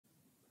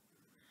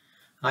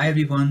Hi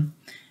everyone.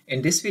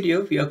 In this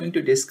video, we are going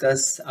to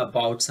discuss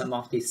about some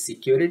of the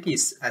security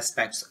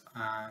aspects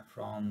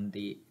from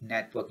the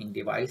networking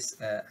device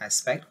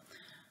aspect.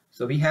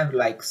 So we have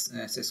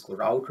Cisco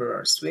router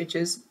or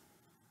switches.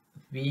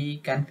 We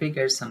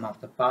configure some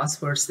of the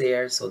passwords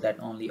there so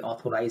that only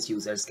authorized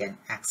users can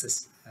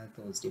access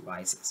those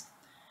devices.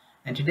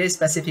 And today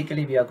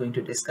specifically, we are going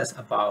to discuss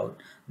about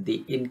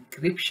the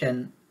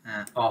encryption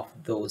of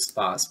those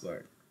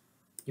passwords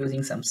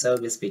using some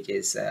service which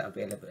is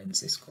available in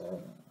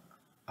Cisco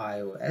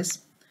IOS.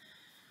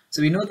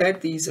 So we know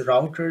that these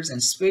routers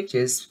and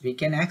switches, we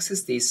can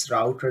access these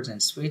routers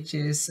and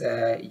switches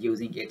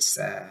using its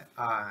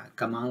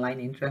command line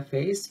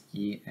interface.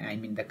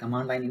 The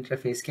command line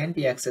interface can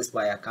be accessed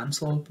via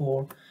console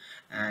port,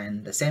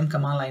 and the same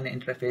command line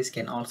interface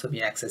can also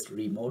be accessed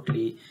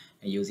remotely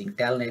using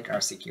telnet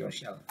or secure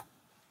shell.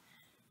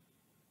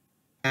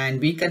 And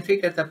we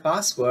configure the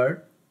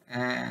password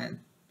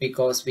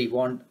because we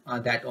want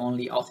that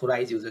only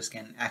authorized users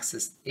can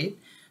access it.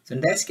 So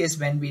in this case,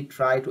 when we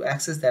try to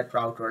access that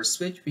router or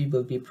switch, we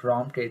will be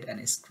prompted on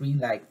a screen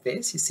like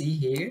this, you see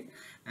here.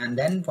 And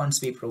then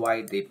once we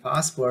provide the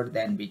password,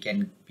 then we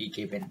can be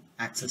given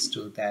access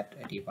to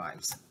that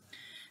device.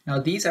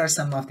 Now, these are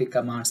some of the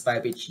commands by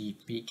which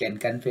we can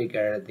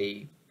configure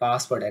the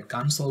password at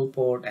console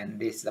port. And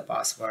this is the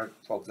password,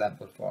 for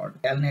example, for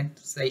telnet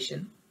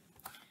session.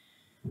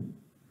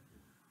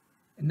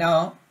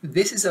 Now,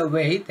 this is a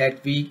way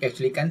that we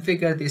actually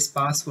configure this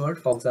password,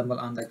 for example,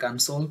 on the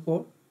console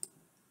port.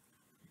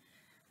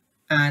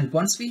 And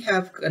once we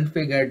have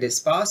configured this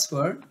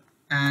password,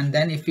 and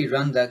then if we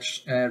run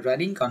the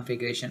running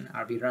configuration,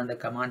 or we run the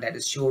command that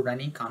is show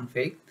running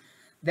config,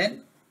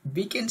 then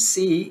we can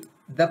see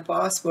the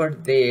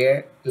password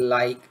there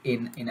like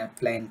in a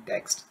plain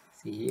text.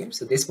 See here.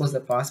 So this was the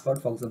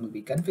password. For example,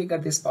 we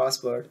configure this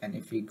password, and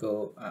if we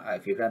go,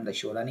 if we run the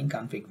show running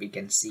config, we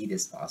can see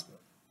this password.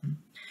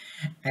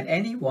 And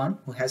anyone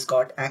who has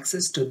got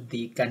access to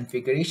the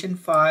configuration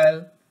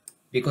file,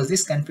 because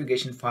this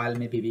configuration file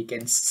maybe we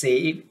can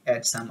save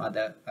at some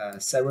other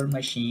server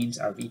machines,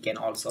 or we can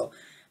also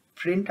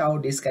print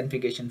out this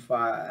configuration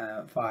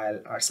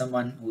file, or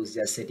someone who's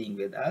just sitting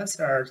with us,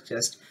 or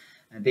just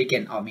they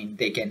can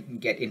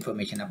get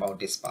information about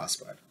this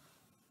password.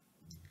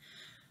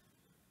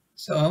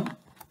 So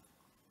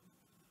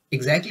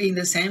exactly in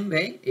the same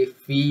way,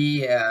 if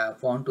we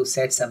want to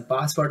set some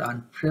password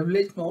on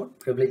privilege mode,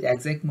 privilege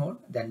exec mode,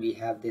 then we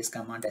have this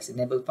command as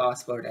enable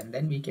password, and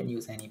then we can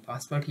use any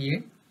password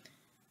here.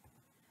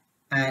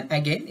 And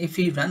again, if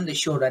we run the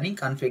show running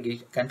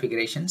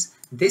configurations,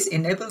 this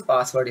enable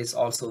password is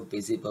also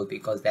visible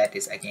because that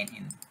is again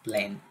in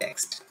plain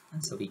text,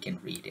 and so we can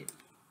read it.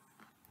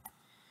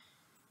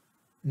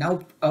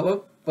 Now, our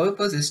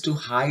purpose is to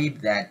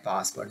hide that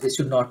password. This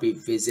should not be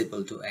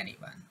visible to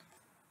anyone.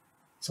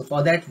 So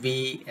for that,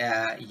 we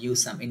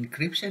use some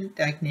encryption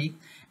technique,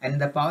 and in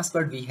the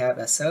password we have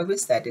a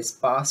service that is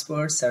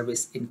password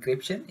service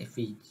encryption. If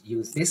we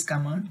use this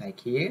command like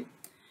here,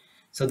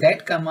 so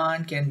that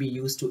command can be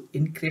used to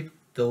encrypt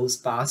those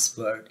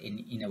passwords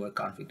in our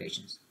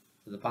configurations.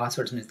 So the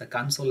passwords means the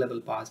console level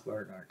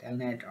password or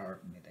telnet or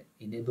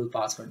the enable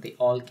password, they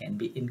all can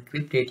be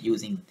encrypted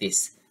using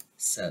this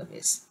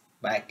service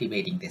by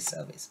activating this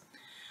service.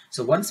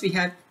 So once we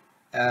have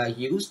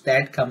used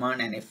that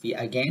command, and if we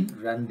again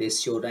run this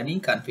show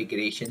running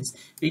configurations,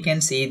 we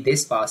can see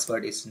this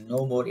password is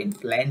no more in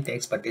plain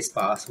text, but this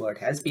password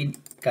has been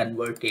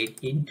converted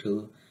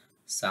into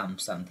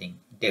something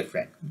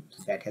different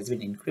that has been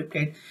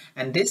encrypted.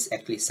 And this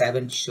actually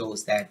 7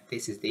 shows that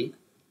this is the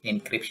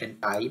encryption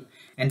type,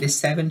 and this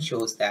 7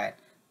 shows that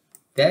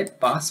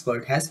that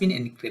password has been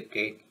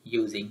encrypted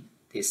using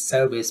this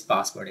service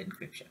password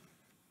encryption.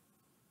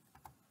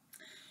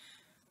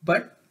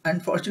 But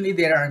unfortunately,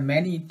 there are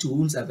many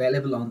tools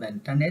available on the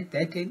internet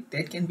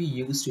that can be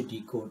used to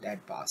decode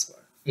that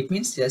password. It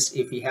means just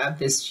if we have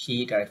this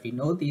sheet, or if we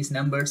know these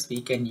numbers,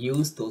 we can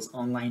use those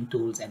online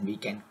tools and we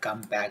can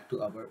come back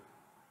to our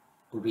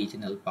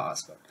original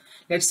password.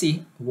 Let's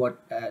see what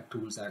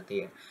tools are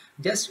there.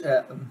 Just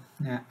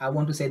I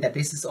want to say that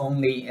this is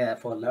only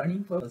for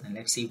learning purpose, and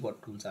let's see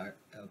what tools are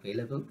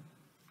available.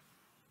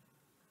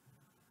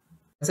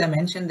 As I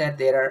mentioned, that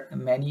there are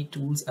many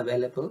tools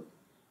available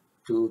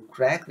to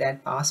crack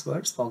that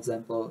passwords. For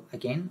example,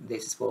 again,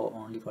 this is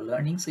only for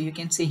learning. So you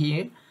can see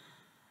here,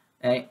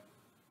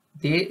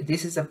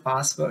 this is a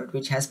password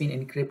which has been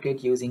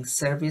encrypted using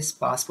service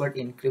password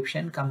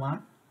encryption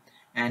command.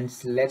 And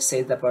let's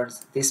say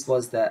this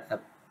was the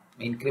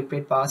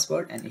encrypted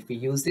password, and if we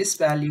use this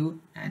value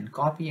and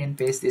copy and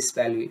paste this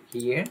value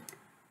here,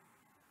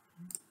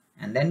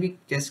 and then we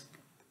just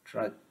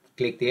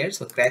click there,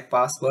 so crack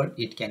password,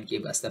 it can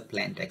give us the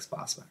plain text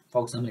password.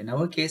 For example, in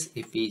our case,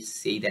 if we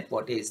see that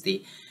what is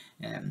the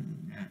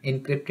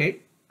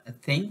encrypted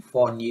thing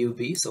for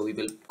newbie, so we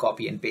will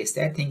copy and paste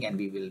that thing, and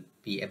we will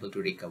be able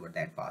to recover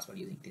that password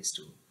using this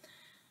tool.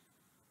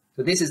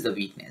 So this is the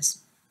weakness.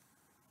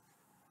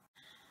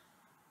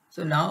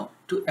 So now,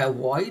 to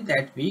avoid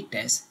that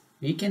weakness,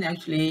 we can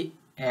actually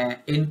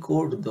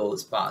encode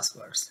those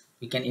passwords.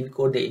 we can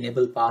encode the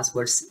enable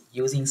passwords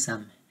using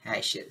some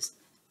hashes.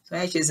 So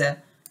hash is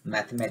a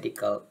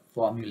mathematical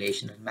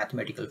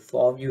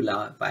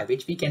formula by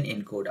which we can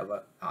encode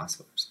our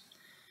passwords.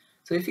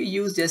 So if you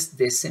use just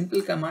this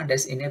simple command,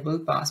 that's enable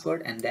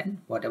password, and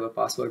then whatever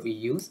password we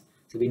use,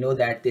 so we know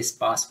that this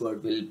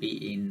password will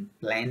be in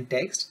plain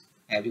text,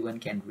 everyone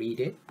can read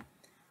it.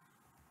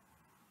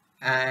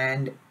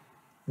 And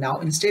now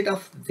instead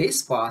of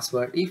this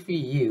password, if we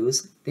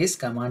use this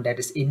command, that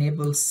is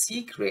enable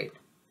secret,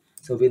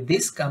 so with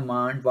this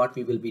command what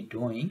we will be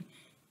doing,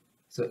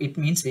 so it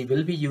means we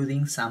will be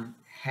using some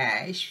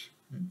hash,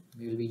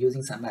 we will be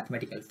using some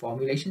mathematical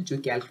formulation to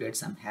calculate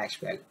some hash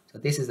value. So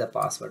this is the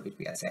password which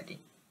we are setting.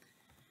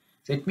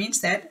 So it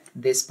means that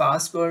this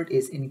password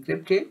is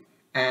encrypted,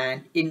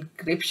 and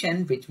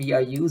encryption which we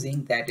are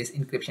using, that is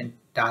encryption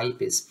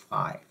type is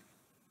 5.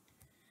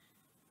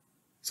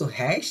 So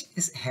hash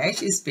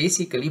is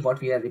basically what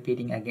we are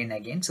repeating again and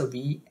again. So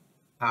we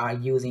are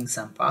using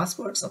some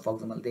password. So for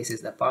example, this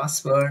is the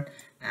password,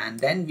 and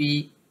then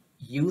we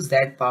use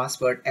that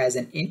password as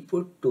an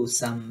input to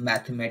some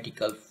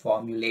mathematical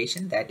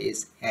formulation, that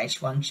is hash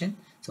function.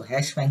 So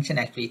hash function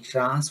actually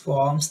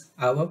transforms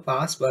our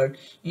password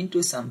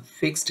into some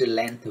fixed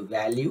length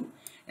value,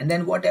 and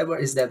then whatever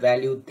is the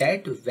value,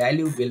 that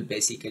value will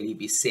basically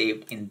be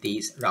saved in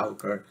these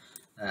router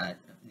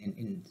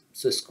in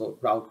Cisco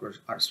routers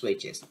or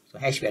switches. So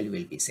hash value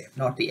will be saved,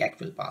 not the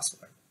actual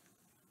password.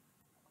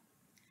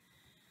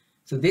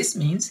 So this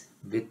means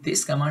with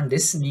this command,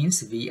 this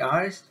means we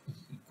are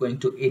going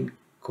to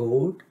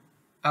encode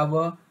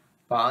our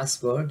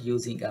password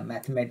using a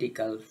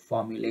mathematical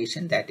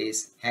formulation, that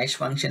is hash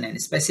function, and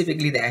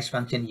specifically the hash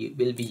function you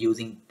will be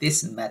using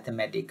this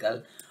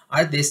mathematical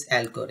or this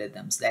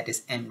algorithms, that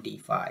is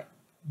MD5,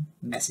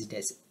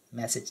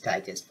 message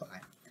digest 5.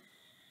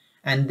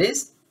 And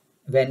this,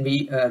 when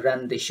we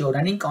run the show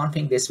running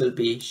config, this will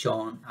be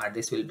shown, or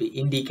this will be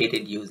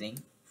indicated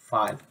using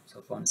 5.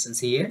 So for instance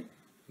here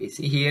we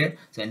see here,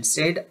 so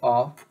instead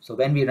of, so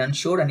when we run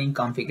show running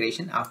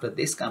configuration after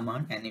this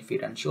command, and if we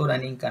run show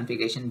running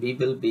configuration, we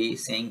will be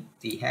saying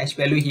the hash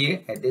value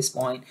here at this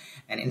point,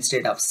 and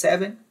instead of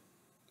 7,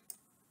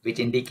 which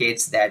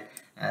indicates that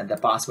the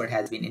password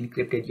has been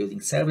encrypted using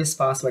service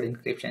password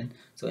encryption,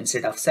 so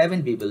instead of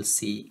 7 we will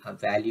see a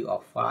value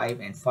of 5,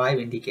 and 5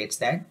 indicates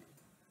that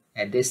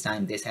at this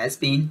time this has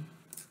been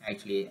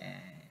actually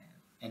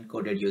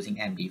encoded using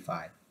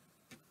MD5.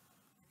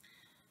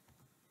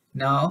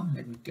 Now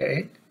let me clear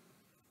it.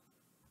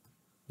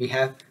 We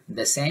have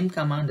the same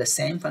command, the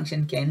same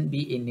function can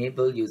be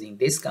enabled using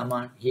this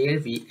command.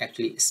 Here we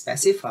actually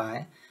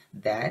specify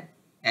that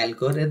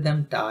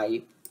algorithm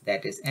type,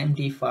 that is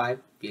MD5.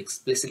 We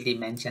explicitly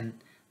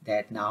mention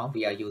that now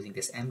we are using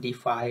this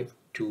MD5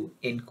 to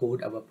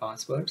encode our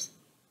passwords.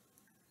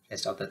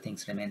 Rest of the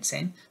things remain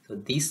same. So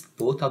these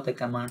both of the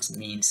commands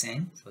mean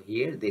same. So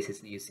here this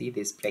is, you see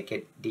this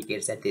bracket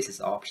indicates that this is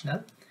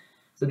optional.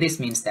 So this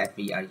means that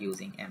we are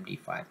using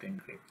MD5 to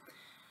encrypt.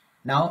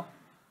 Now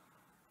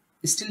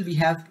still we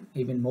have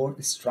even more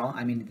strong,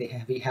 I mean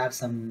we have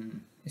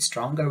some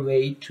stronger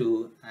way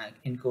to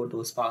encode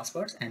those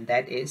passwords, and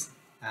that is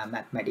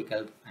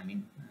mathematical,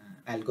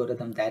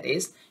 algorithm, that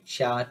is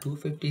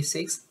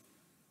SHA-256.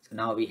 So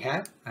now we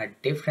have a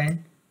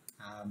different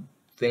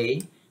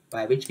way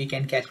by which we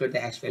can calculate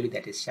the hash value,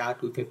 that is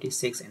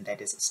SHA-256, and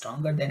that is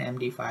stronger than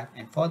MD5,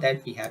 and for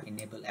that we have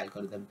enable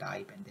algorithm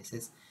type, and this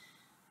is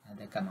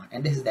the command,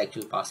 and this is the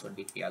actual password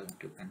which we are going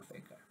to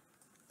configure.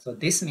 So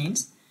this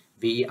means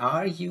we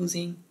are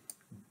using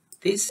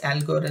this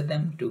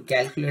algorithm to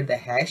calculate the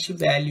hash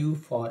value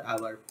for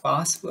our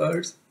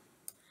passwords,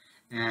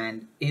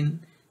 and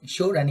in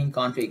show running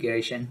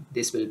configuration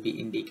this will be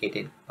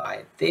indicated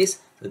by this.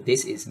 So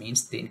this is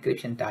means the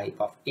encryption type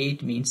of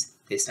 8 means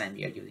this time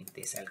we are using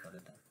this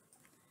algorithm.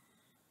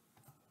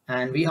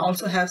 And we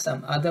also have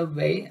some other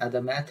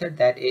method,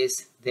 that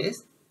is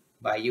this,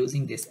 by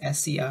using this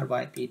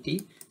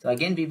SCRYPT. So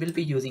again we will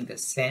be using the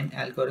same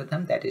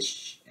algorithm, that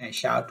is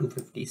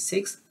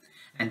SHA-256,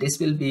 and this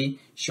will be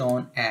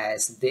shown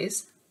as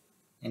this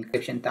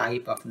encryption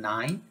type of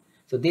 9.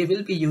 So they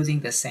will be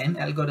using the same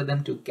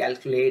algorithm to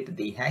calculate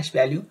the hash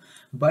value,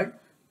 but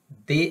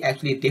they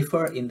actually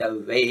differ in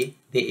the way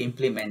they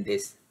implement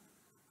this.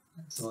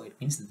 So it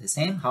means the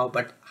same,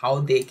 but how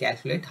they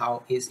calculate,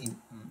 how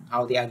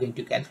they are going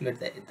to calculate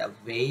the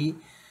way,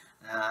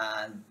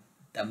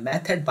 the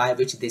method by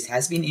which this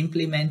has been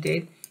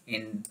implemented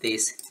in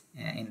this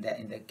in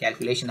the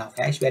calculation of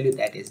hash value,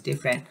 that is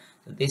different.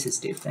 So this is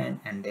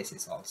different, and this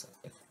is also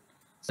different.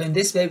 So in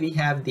this way we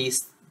have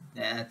these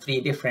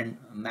 3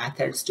 different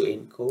methods to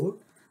encode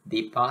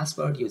the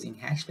password using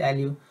hash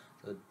value.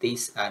 So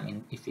this,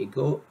 if we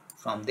go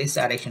from this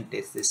direction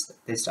to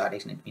this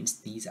direction, it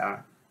means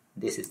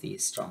this is the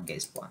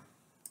strongest one.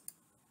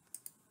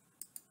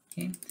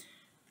 Okay,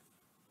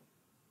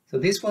 so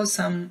this was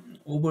some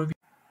overview.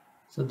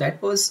 So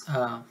that was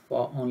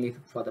only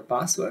for the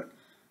password,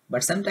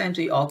 but sometimes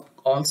we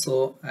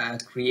also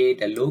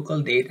create a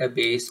local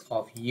database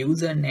of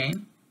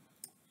username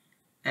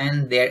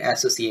and their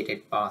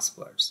associated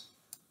passwords.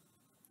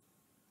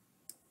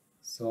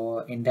 So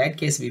in that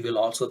case, we will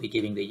also be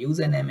giving the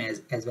username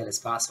as well as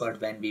password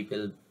when we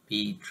will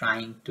be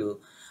trying to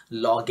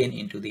log in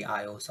into the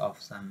IOS of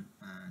some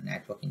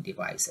networking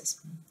devices,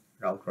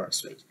 router or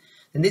switch.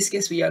 In this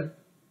case,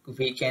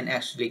 we can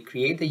actually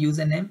create the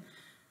username.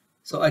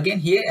 So again,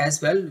 here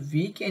as well,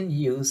 we can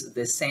use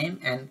the same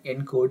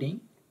encoding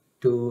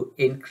to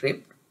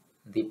encrypt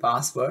the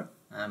password,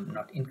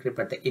 not encrypt,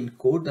 but the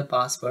encode the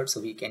password.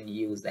 So we can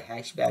use the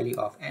hash value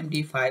of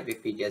MD5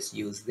 if we just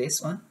use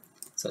this one.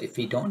 So if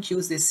we don't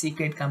use this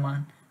secret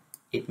command,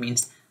 it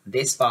means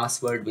this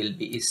password will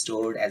be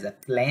stored as a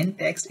plain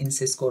text in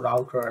Cisco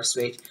router or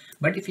switch.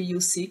 But if you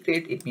use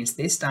secret, it means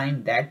this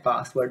time that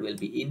password will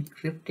be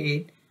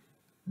encrypted.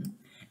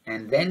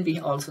 And then we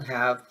also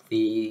have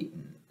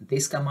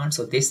this command.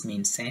 So this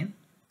means same.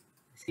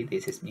 See,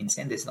 this means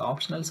same. This is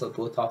optional. So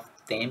both of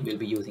them will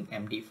be using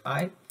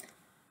MD5.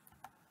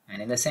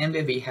 And in the same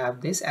way, we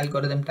have this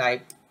algorithm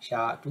type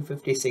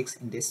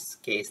SHA-256. In this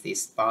case,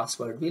 this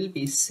password will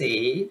be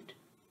saved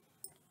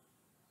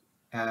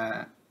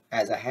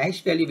as a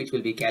hash value, which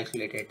will be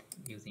calculated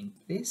using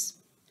this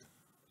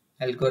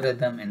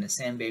algorithm. And the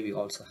same way, we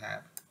also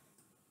have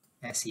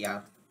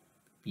SER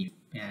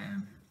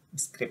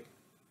script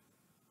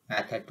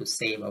method to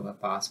save our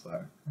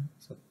password.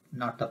 So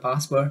not the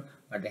password,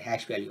 but the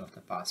hash value of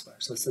the password.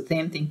 So the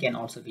same thing can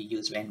also be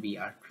used when we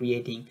are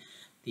creating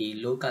the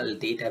local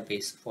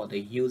database for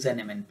the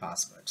username and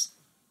passwords.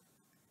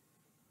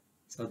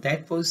 So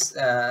that was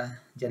a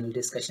general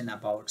discussion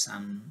about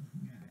some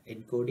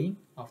encoding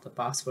of the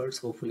passwords.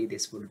 Hopefully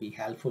this would be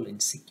helpful in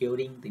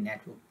securing the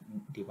network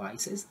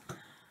devices.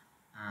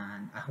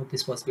 And I hope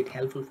this was a bit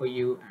helpful for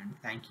you, and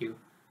thank you.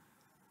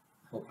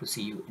 Hope to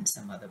see you in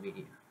some other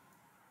video.